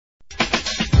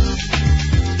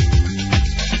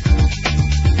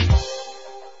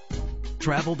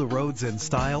Travel the roads in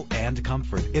style and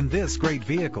comfort in this great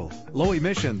vehicle. Low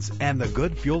emissions and the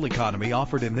good fuel economy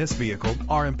offered in this vehicle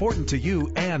are important to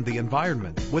you and the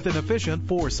environment. With an efficient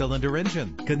 4-cylinder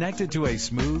engine connected to a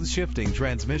smooth shifting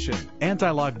transmission,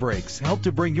 anti-lock brakes help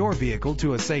to bring your vehicle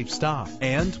to a safe stop.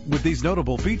 And with these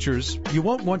notable features, you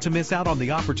won't want to miss out on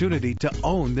the opportunity to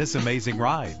own this amazing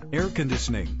ride. Air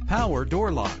conditioning, power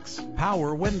door locks,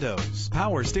 power windows,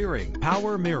 power steering,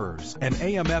 power mirrors, and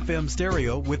AM/FM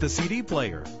stereo with a CD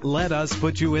player. Let us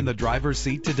put you in the driver's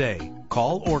seat today.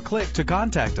 Call or click to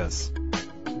contact us.